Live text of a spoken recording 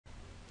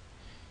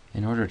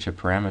In order to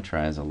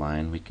parameterize a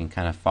line, we can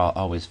kind of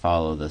always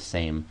follow the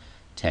same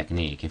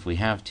technique. If we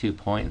have 2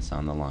 points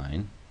on the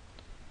line,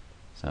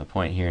 so a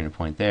point here and a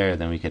point there,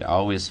 then we could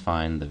always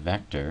find the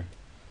vector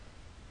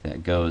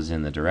that goes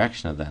in the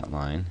direction of that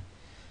line.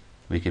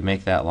 We could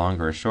make that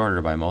longer or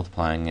shorter by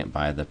multiplying it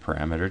by the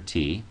parameter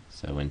t.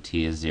 So when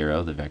t is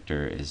 0, the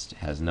vector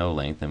has no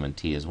length, and when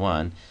t is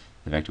 1,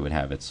 the vector would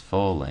have its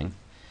full length.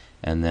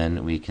 And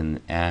then we can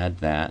add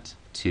that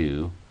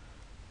to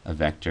a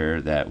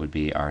vector that would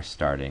be our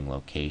starting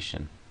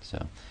location.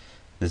 So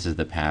this is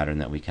the pattern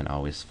that we can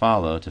always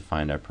follow to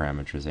find our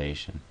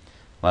parametrization.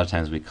 A lot of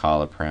times we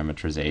call a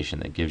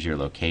parametrization that gives your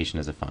location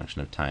as a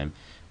function of time.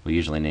 We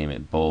usually name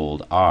it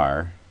bold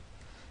r.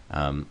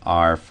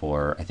 R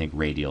for, I think,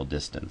 radial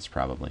distance,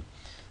 probably.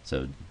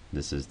 So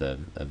this is a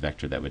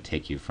vector that would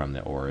take you from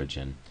the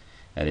origin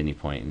at any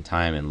point in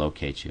time and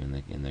locate you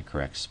in the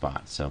correct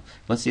spot. So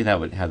let's see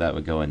how that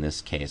would go in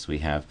this case. We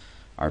have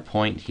our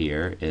point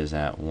here is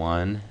at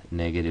 1,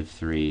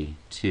 -3,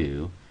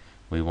 2.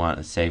 We want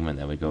a segment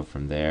that would go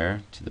from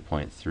there to the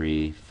point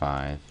 3,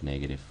 5,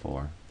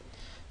 -4.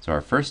 So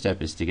our first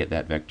step is to get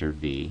that vector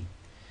v.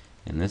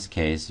 In this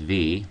case,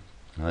 v,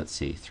 let's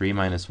see, 3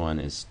 minus 1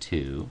 is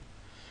 2.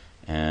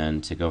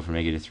 And to go from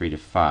 -3 to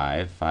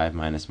 5, 5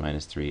 minus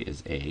 -3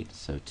 is 8.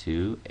 So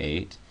 2,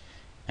 8.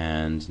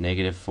 And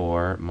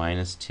 -4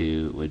 minus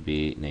 2 would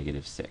be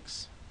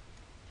 -6.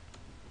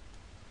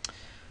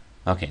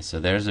 Okay, so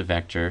there's a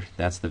vector.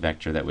 That's the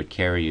vector that would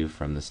carry you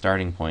from the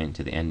starting point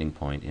to the ending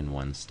point in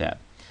one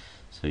step.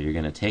 So you're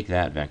going to take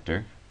that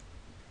vector,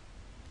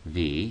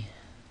 v,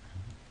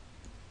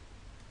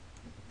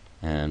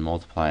 and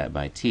multiply it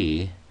by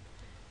t,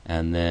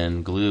 and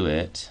then glue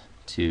it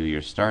to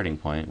your starting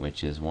point,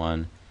 which is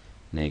 1,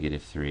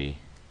 -3,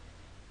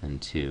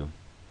 and 2.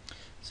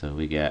 So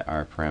we get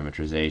our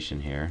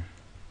parametrization here.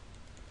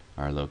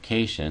 Our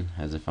location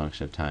as a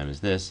function of time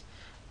is this.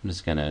 I'm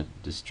just going to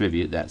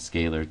distribute that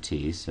scalar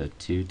t, so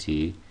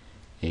 2t,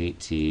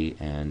 8t,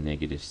 and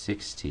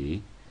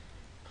 -6t,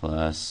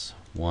 plus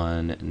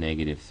 1,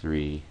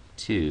 -3,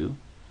 2,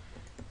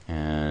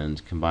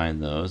 and combine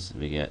those.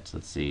 We get,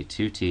 let's see,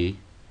 2t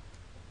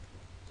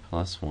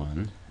plus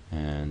 1,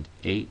 and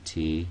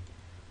 8t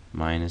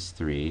minus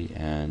 3,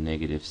 and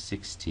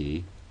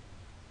 -6t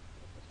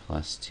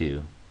plus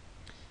 2.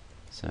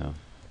 So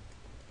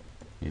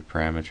we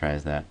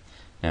parameterize that.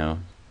 Now,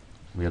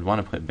 we would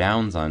want to put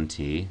bounds on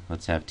t.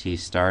 Let's have t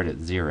start at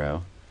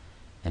 0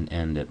 and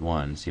end at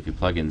 1. So if we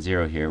plug in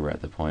 0 here, we're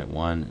at the point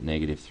 1,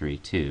 -3,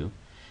 2.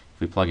 If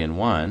we plug in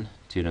 1,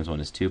 2 times 1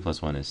 is 2,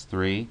 plus 1 is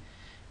 3.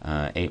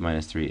 8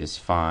 minus 3 is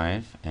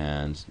 5,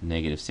 and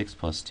 -6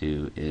 plus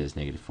 2 is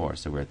 -4.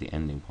 So we're at the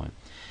ending point.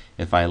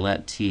 If I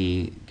let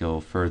t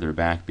go further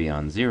back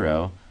beyond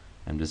 0,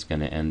 I'm just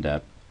going to end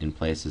up in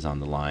places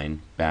on the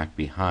line back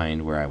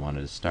behind where I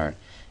wanted to start.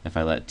 If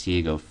I let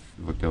t go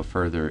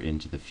further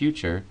into the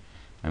future,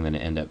 I'm going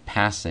to end up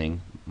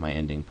passing my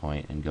ending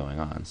point and going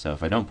on. So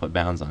if I don't put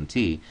bounds on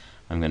t,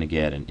 I'm going to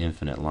get an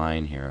infinite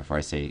line here. If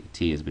I say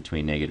t is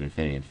between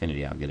 -infinity and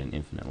infinity, I'll get an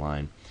infinite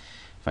line.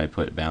 If I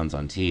put bounds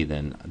on t,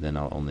 then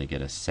I'll only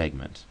get a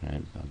segment.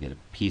 Right? I'll get a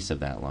piece of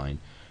that line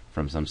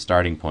from some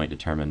starting point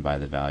determined by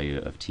the value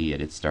of t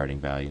at its starting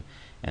value,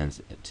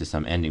 and to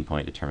some ending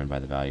point determined by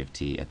the value of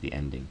t at the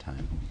ending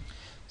time.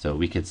 So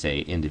we could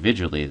say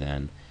individually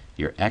then,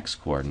 your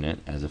x-coordinate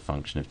as a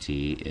function of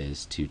t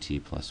is 2t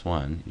plus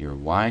 1. Your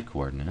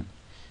y-coordinate,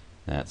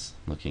 that's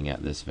looking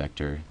at this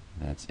vector,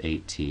 that's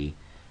 8t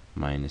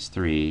minus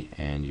 3,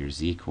 and your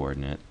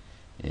z-coordinate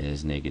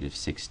is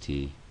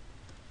 -6t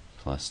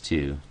plus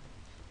 2,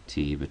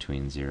 t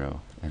between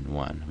 0 and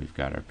 1. We've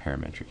got our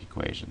parametric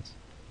equations.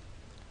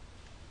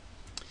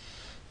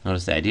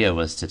 Notice the idea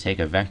was to take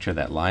a vector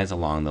that lies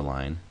along the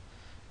line,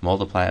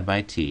 multiply it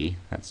by t.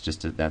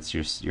 That's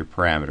your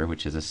parameter,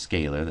 which is a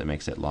scalar that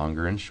makes it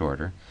longer and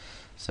shorter.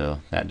 So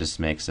that just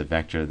makes a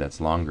vector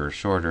that's longer or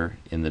shorter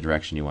in the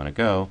direction you want to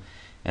go,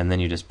 and then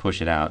you just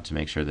push it out to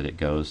make sure that it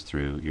goes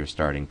through your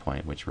starting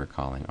point, which we're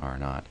calling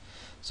r0.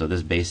 So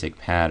this basic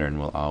pattern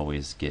will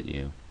always get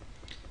you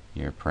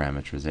your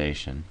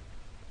parametrization.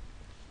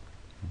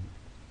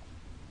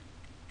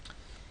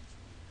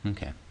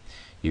 Okay.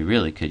 You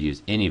really could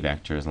use any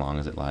vector as long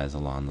as it lies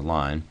along the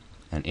line,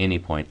 and any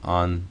point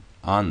on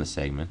the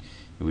segment.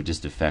 It would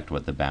just affect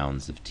what the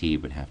bounds of t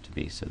would have to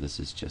be. So this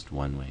is just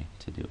one way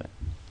to do it.